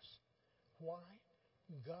pass. Why?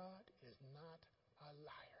 God is not a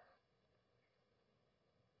liar.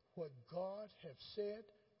 What God has said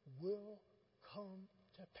will come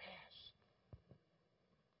to pass.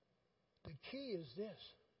 The key is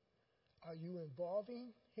this. Are you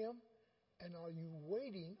involving him, and are you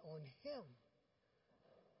waiting on him?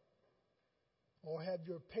 Or have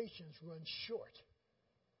your patience run short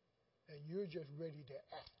and you're just ready to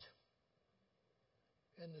act?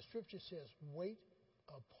 And the scripture says, wait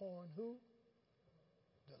upon who?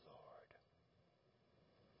 The Lord.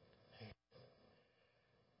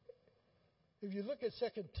 If you look at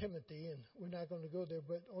 2 Timothy, and we're not going to go there,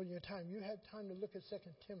 but on your time, you have time to look at 2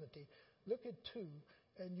 Timothy. Look at 2,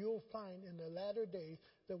 and you'll find in the latter days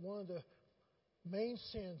that one of the main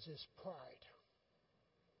sins is pride.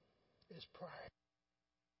 Is pride.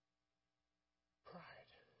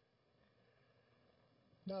 Pride.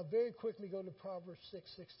 Now, very quickly go to Proverbs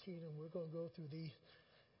 6:16, and we're going to go through these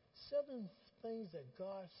 7 things that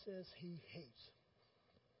God says he hates.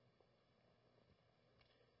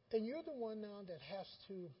 And you're the one now that has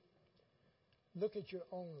to look at your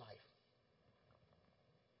own life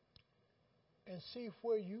and see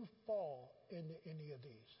where you fall into any of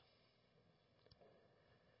these.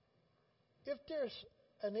 If there's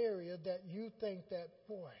an area that you think that,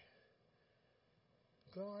 boy,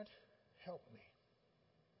 God, help me.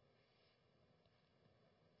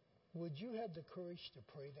 Would you have the courage to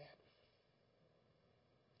pray that?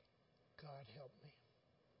 God, help me.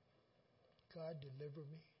 God, deliver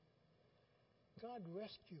me. God,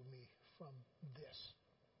 rescue me from this.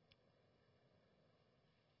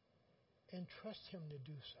 And trust Him to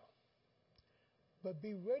do so. But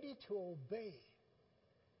be ready to obey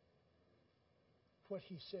what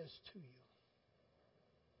He says to you.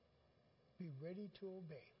 Be ready to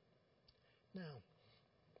obey. Now,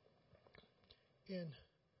 in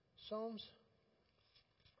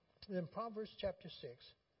Proverbs chapter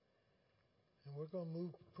 6, and we're going to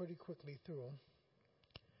move pretty quickly through them,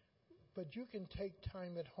 but you can take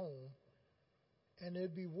time at home, and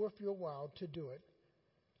it'd be worth your while to do it,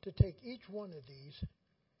 to take each one of these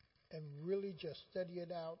and really just study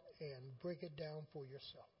it out and break it down for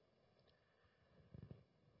yourself.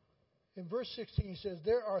 In verse 16, he says,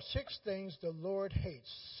 there are 6 things the Lord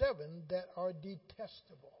hates, 7 that are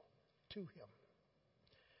detestable to Him.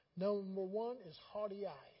 Number 1 is haughty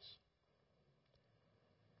eyes.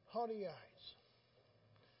 Haughty eyes.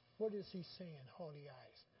 What is he saying, haughty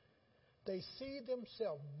eyes? They see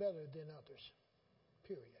themselves better than others,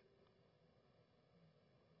 period.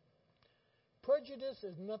 Prejudice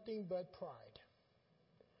is nothing but pride.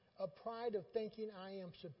 A pride of thinking I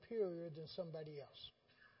am superior than somebody else.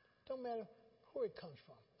 Don't matter where it comes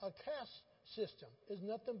from. A caste system is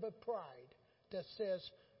nothing but pride that says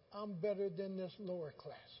I'm better than this lower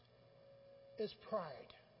class. It's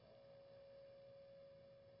pride.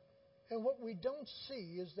 And what we don't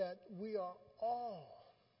see is that we are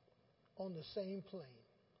all on the same plane.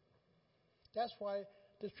 That's why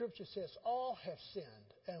the scripture says all have sinned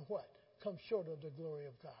and what? Come short of the glory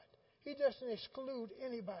of God. He doesn't exclude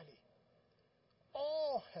anybody.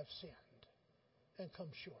 All have sinned and come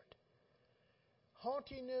short.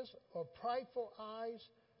 Haughtiness or prideful eyes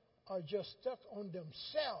are just stuck on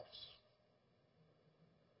themselves.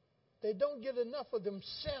 They don't get enough of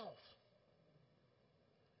themselves.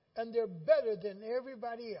 And they're better than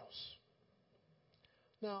everybody else.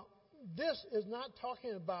 Now, this is not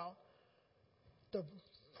talking about the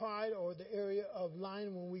pride or the area of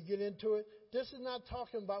lying when we get into it. This is not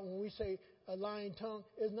talking about when we say a lying tongue.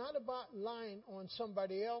 It's not about lying on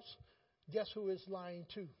somebody else. Guess who is lying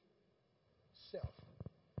to? Self.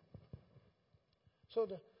 So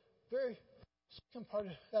the very second part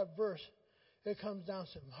of that verse, it comes down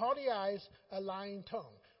to haughty eyes, a lying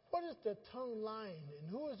tongue. What is the tongue lying? And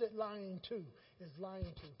who is it lying to? It's lying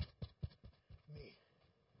to me.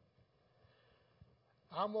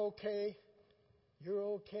 I'm okay, you're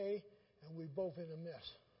okay, and we both in a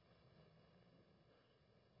mess.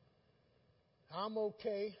 I'm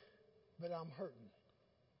okay, but I'm hurting.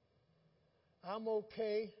 I'm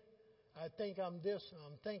okay, I think I'm this, and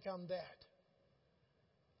I think I'm that.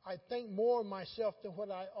 I think more of myself than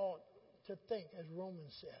what I ought to think, as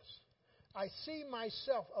Romans says. I see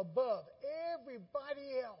myself above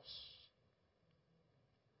everybody else.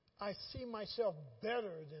 I see myself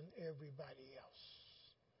better than everybody else.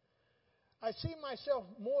 I see myself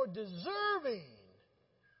more deserving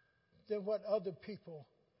than what other people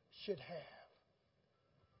should have.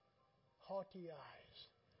 Haughty eyes.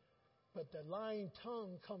 But the lying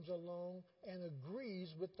tongue comes along and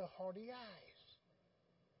agrees with the haughty eyes.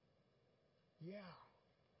 Yeah.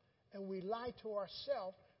 And we lie to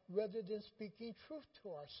ourselves rather than speaking truth to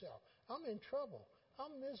ourselves. I'm in trouble.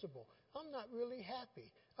 I'm miserable. I'm not really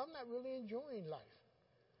happy. I'm not really enjoying life.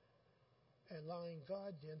 And allowing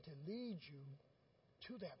God then to lead you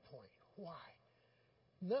to that point. Why?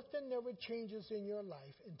 Nothing ever changes in your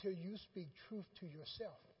life until you speak truth to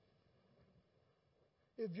yourself.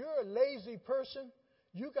 If you're a lazy person,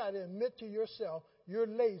 you got to admit to yourself you're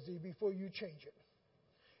lazy before you change it.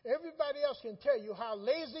 Everybody else can tell you how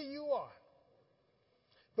lazy you are.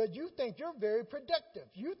 But you think you're very productive.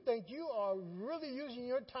 You think you are really using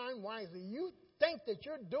your time wisely. You think that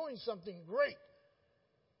you're doing something great.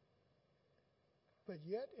 But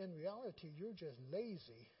yet, in reality, you're just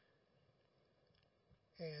lazy.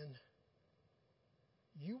 And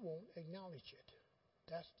you won't acknowledge it.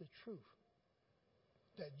 That's the truth.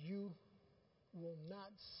 That you will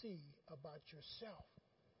not see about yourself.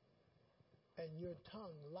 And your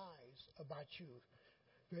tongue lies about you.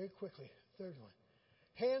 Very quickly, third one.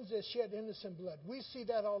 Hands that shed innocent blood. We see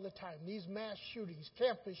that all the time. These mass shootings,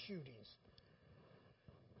 campus shootings.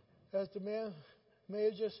 That's the man,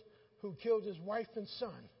 Majors, who killed his wife and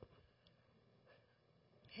son.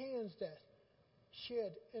 Hands that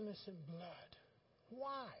shed innocent blood.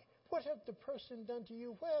 Why? What have the person done to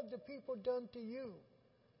you? What have the people done to you?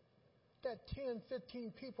 That 10,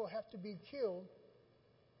 15 people have to be killed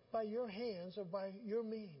by your hands or by your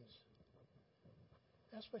means.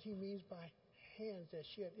 That's what he means by hands that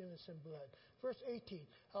shed innocent blood. Verse 18,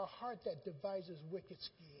 a heart that devises wicked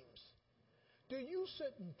schemes. Do you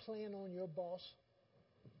sit and plan on your boss?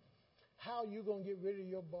 How you're going to get rid of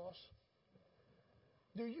your boss?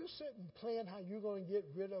 Do you sit and plan how you're going to get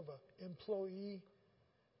rid of an employee?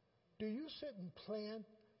 Do you sit and plan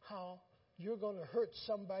how you're going to hurt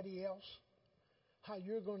somebody else? How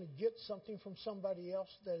you're going to get something from somebody else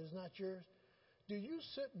that is not yours? Do you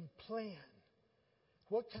sit and plan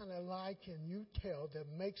what kind of lie can you tell that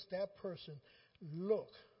makes that person look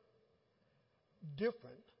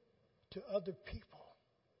different to other people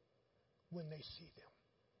when they see them?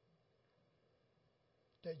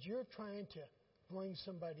 That you're trying to bring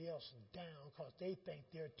somebody else down because they think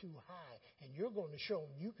they're too high, and you're going to show them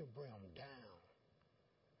you can bring them down.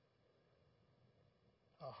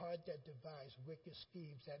 A heart that devises wicked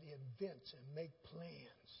schemes, that invents and make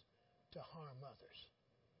plans to harm others.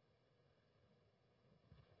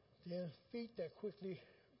 Then feet that quickly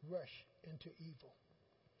rush into evil.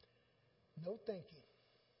 No thinking.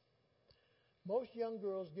 Most young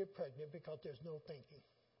girls get pregnant because there's no thinking.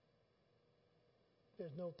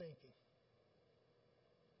 There's no thinking.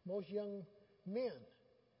 Most young men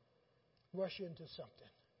rush into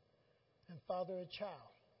something and father a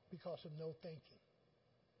child because of no thinking.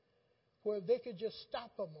 Where they could just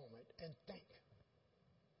stop a moment and think.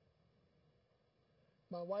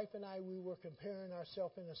 My wife and I, we were comparing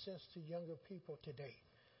ourselves in a sense to younger people today.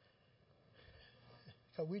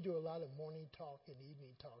 Because we do a lot of morning talk and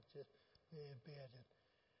evening talk just in bed.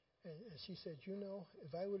 And she said, you know,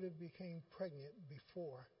 if I would have became pregnant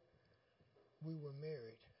before we were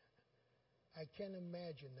married, I can't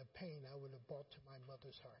imagine the pain I would have brought to my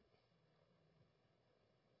mother's heart.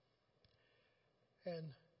 And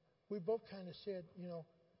we both kind of said, you know,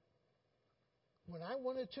 when I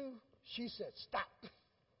wanted to, she said, stop.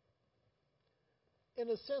 In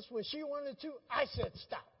a sense, when she wanted to, I said,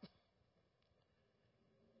 stop.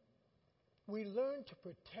 We learn to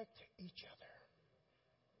protect each other.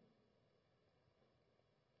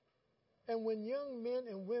 And when young men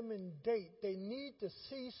and women date, they need to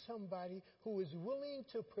see somebody who is willing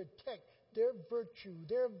to protect their virtue,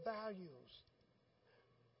 their values,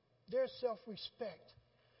 their self-respect.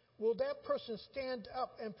 Will that person stand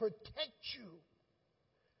up and protect you?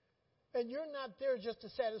 And you're not there just to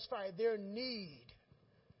satisfy their need,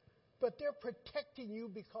 but they're protecting you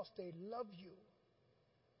because they love you.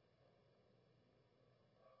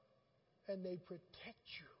 And they protect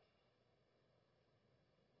you.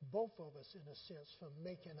 Both of us, in a sense, from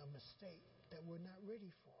making a mistake that we're not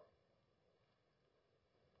ready for.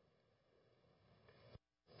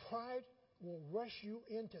 Pride will rush you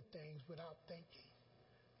into things without thinking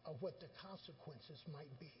of what the consequences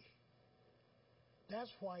might be.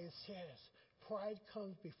 That's why it says pride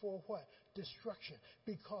comes before what? Destruction.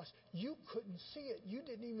 Because you couldn't see it. You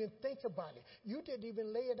didn't even think about it. You didn't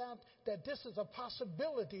even lay it out that this is a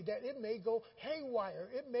possibility that it may go haywire.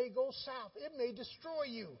 It may go south. It may destroy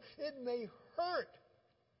you. It may hurt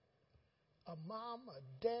a mom,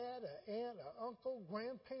 a dad, an aunt, an uncle,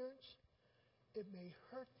 grandparents. It may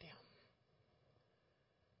hurt them.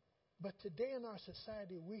 But today in our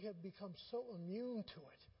society, we have become so immune to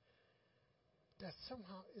it that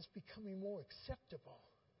somehow it's becoming more acceptable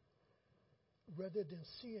rather than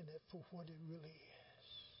seeing it for what it really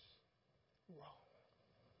is. Wrong.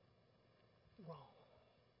 Wrong.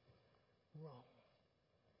 Wrong.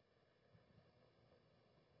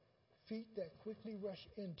 Feet that quickly rush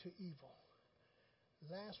into evil.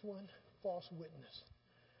 Last one, false witness.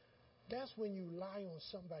 That's when you lie on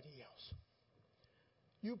somebody else.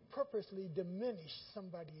 You purposely diminish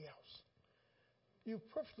somebody else. You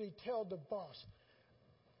purposely tell the boss,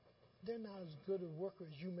 they're not as good a worker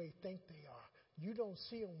as you may think they are. You don't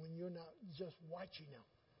see them when you're not just watching them.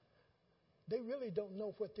 They really don't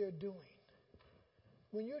know what they're doing.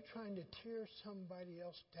 When you're trying to tear somebody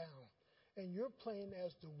else down and you're playing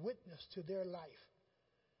as the witness to their life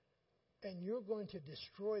and you're going to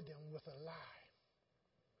destroy them with a lie.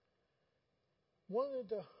 One of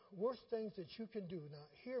the worst things that you can do, now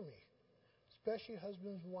hear me, especially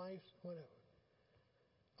husbands, wives, whatever.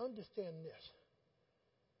 Understand this.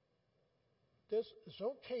 It's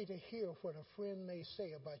okay to hear what a friend may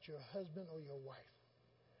say about your husband or your wife.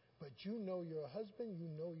 But you know your husband, you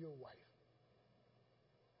know your wife.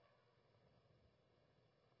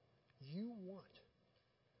 You want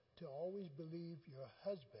to always believe your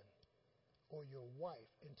husband or your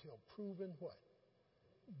wife until proven what?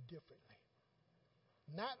 Differently.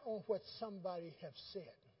 Not on what somebody have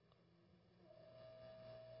said.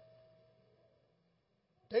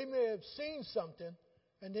 They may have seen something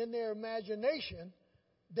And in their imagination,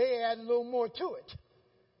 they add a little more to it.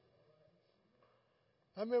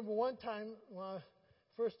 I remember one time when I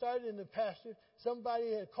first started in the pastor,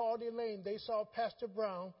 somebody had called Elaine. They saw Pastor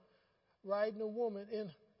Brown riding a woman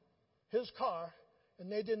in his car,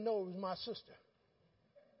 and they didn't know it was my sister.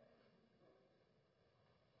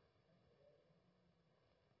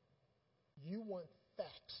 You want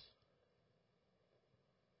facts.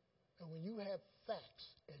 And when you have facts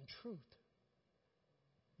and truth,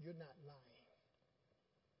 you're not lying.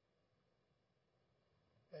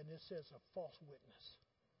 And it says a false witness.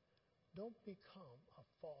 Don't become a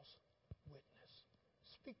false witness.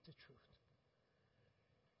 Speak the truth.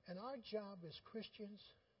 And our job as Christians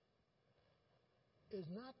is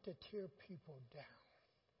not to tear people down.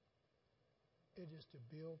 It is to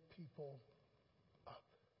build people up.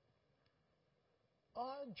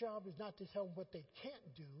 Our job is not to tell them what they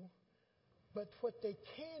can't do, but what they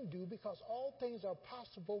can do, because all things are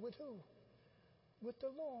possible with who? With the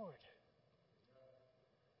Lord.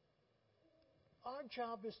 Our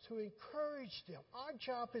job is to encourage them. Our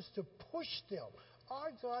job is to push them.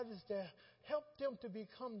 Our job is to help them to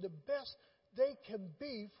become the best they can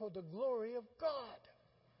be for the glory of God.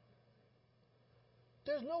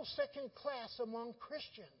 There's no second class among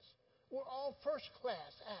Christians. We're all first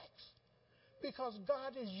class acts, because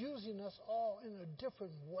God is using us all in a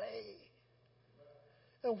different way.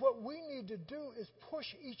 And what we need to do is push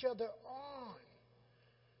each other on,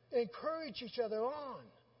 encourage each other on,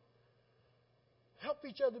 help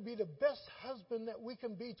each other be the best husband that we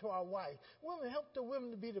can be to our wife. Women, help the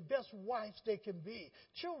women to be the best wives they can be.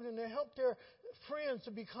 Children, to help their friends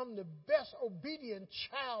to become the best obedient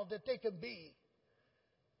child that they can be.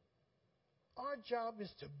 Our job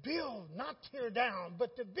is to build, not tear down,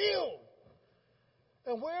 but to build.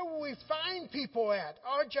 And wherever we find people at,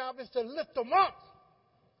 our job is to lift them up,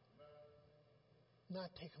 not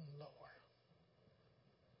take them lower.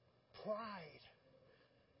 Pride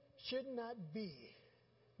should not be,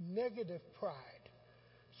 negative pride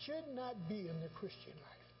should not be in the Christian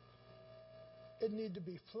life. It needs to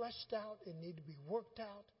be fleshed out. It needs to be worked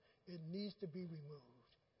out. It needs to be removed.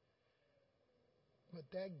 But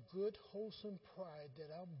that good, wholesome pride that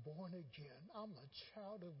I'm born again, I'm a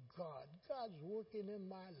child of God, God's working in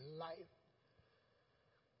my life.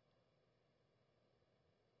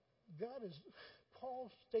 God is, Paul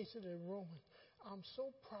states it in Romans, I'm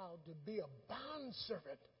so proud to be a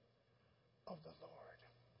bondservant of the Lord.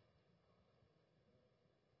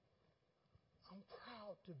 I'm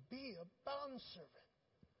proud to be a bondservant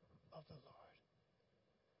of the Lord.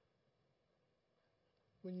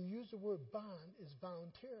 When you use the word bond, it's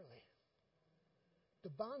voluntarily.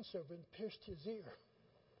 The bondservant pierced his ear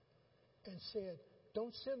and said,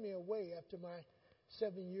 don't send me away after my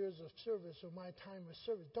 7 years of service or my time of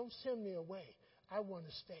service. Don't send me away. I want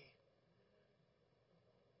to stay.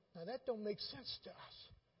 Now that don't make sense to us.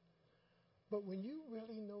 But when you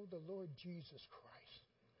really know the Lord Jesus Christ,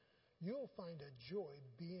 you'll find a joy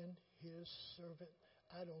being his servant.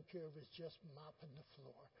 I don't care if it's just mopping the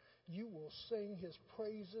floor. You will sing his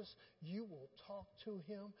praises. You will talk to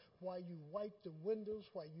him while you wipe the windows,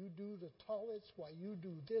 while you do the toilets, while you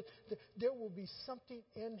do this. There will be something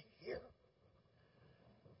in here.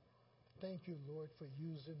 Thank you, Lord, for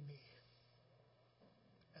using me.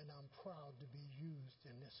 And I'm proud to be used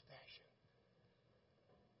in this fashion.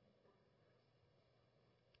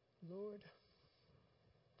 Lord,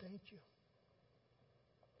 thank you.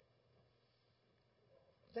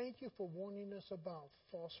 Thank you for warning us about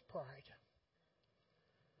false pride.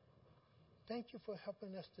 Thank you for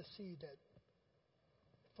helping us to see that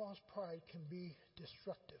false pride can be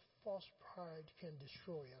destructive. False pride can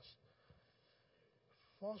destroy us.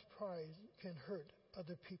 False pride can hurt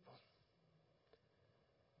other people.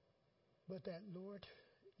 But that, Lord,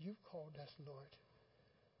 you've called us, Lord,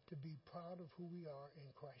 to be proud of who we are in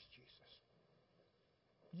Christ Jesus.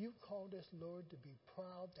 You've called us, Lord, to be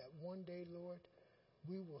proud that one day, Lord,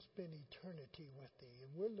 we will spend eternity with thee. And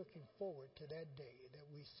we're looking forward to that day that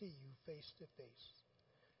we see you face to face.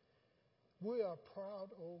 We are proud,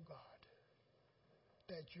 oh God,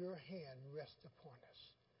 that your hand rests upon us.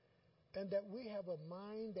 And that we have a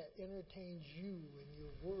mind that entertains you and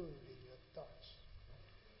your word and your thoughts.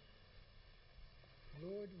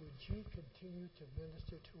 Lord, would you continue to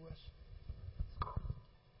minister to us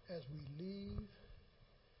as we leave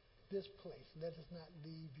this place? Let us not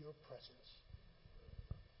leave your presence.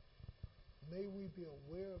 May we be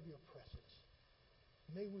aware of your presence.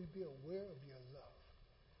 May we be aware of your love.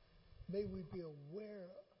 May we be aware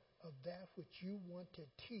of that which you want to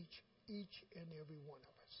teach each and every one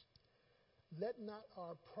of us. Let not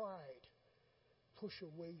our pride push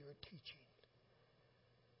away your teaching.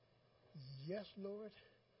 yes, Lord,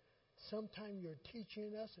 sometimes you're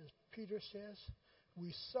teaching us, as Peter says,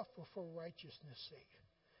 we suffer for righteousness' sake.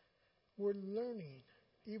 We're learning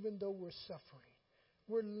even though we're suffering.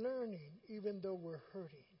 We're learning even though we're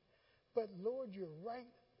hurting. But Lord, you're right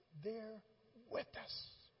there with us.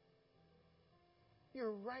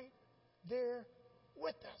 You're right there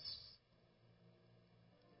with us.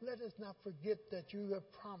 Let us not forget that you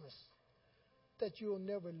have promised that you will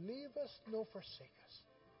never leave us nor forsake us.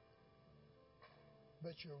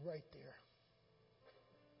 But you're right there.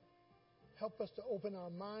 Help us to open our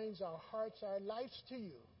minds, our hearts, our lives to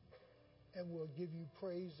you. And we'll give you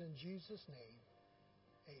praise in Jesus' name.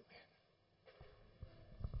 Amen.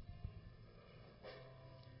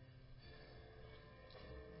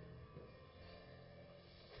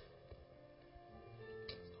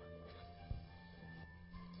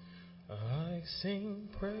 I sing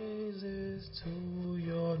praises to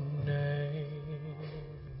your name,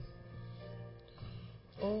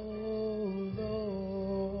 oh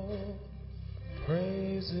Lord,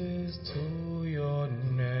 praises to your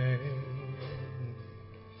name,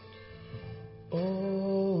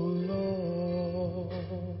 oh Lord,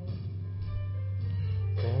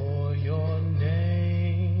 for your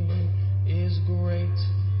name is great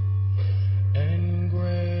and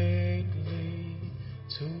greatly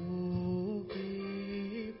to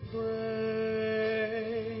be praised.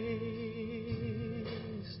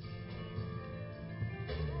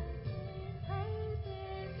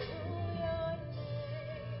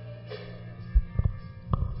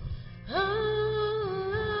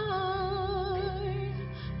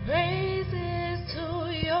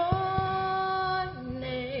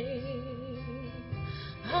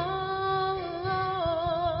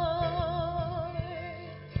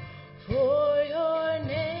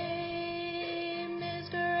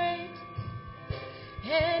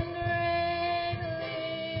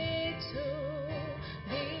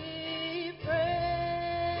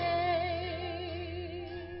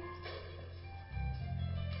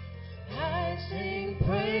 Sing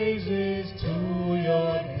praises to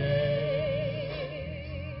your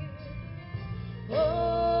name,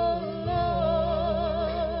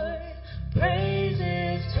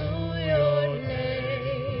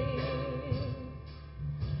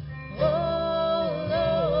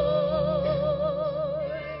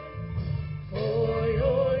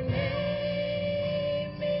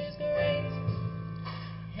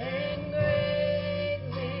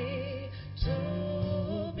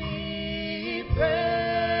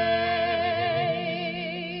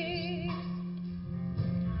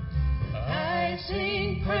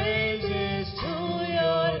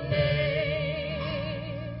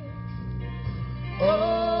 oh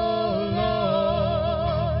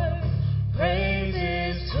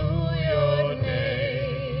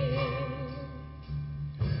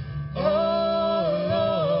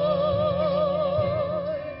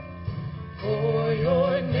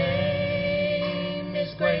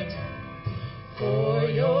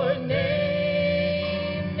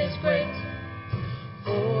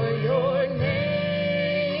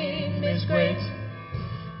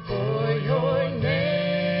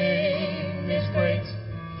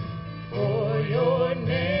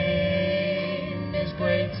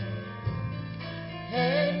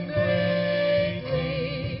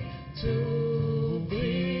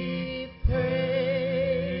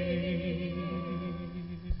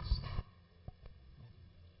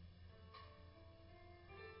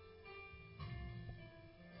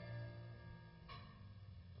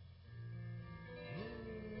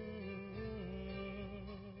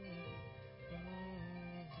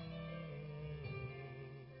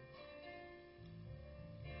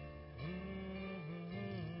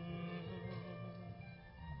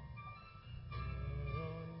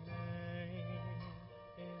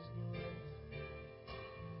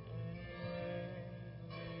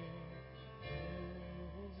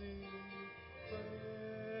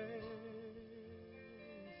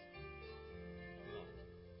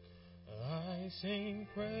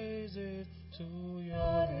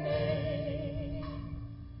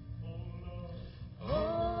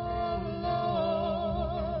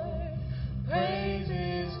Lord,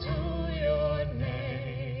 praises to your name,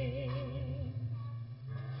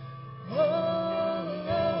 oh Lord,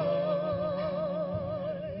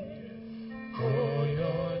 for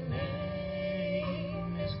your name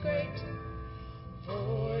is great,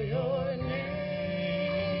 for your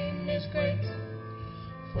name is great.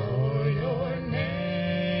 For your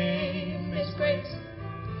name is great,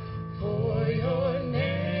 for your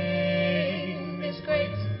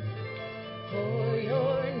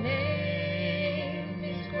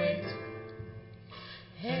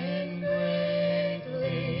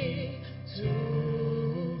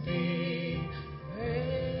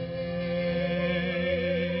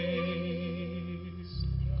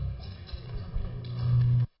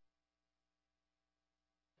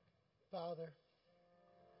Father,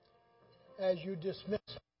 as you dismiss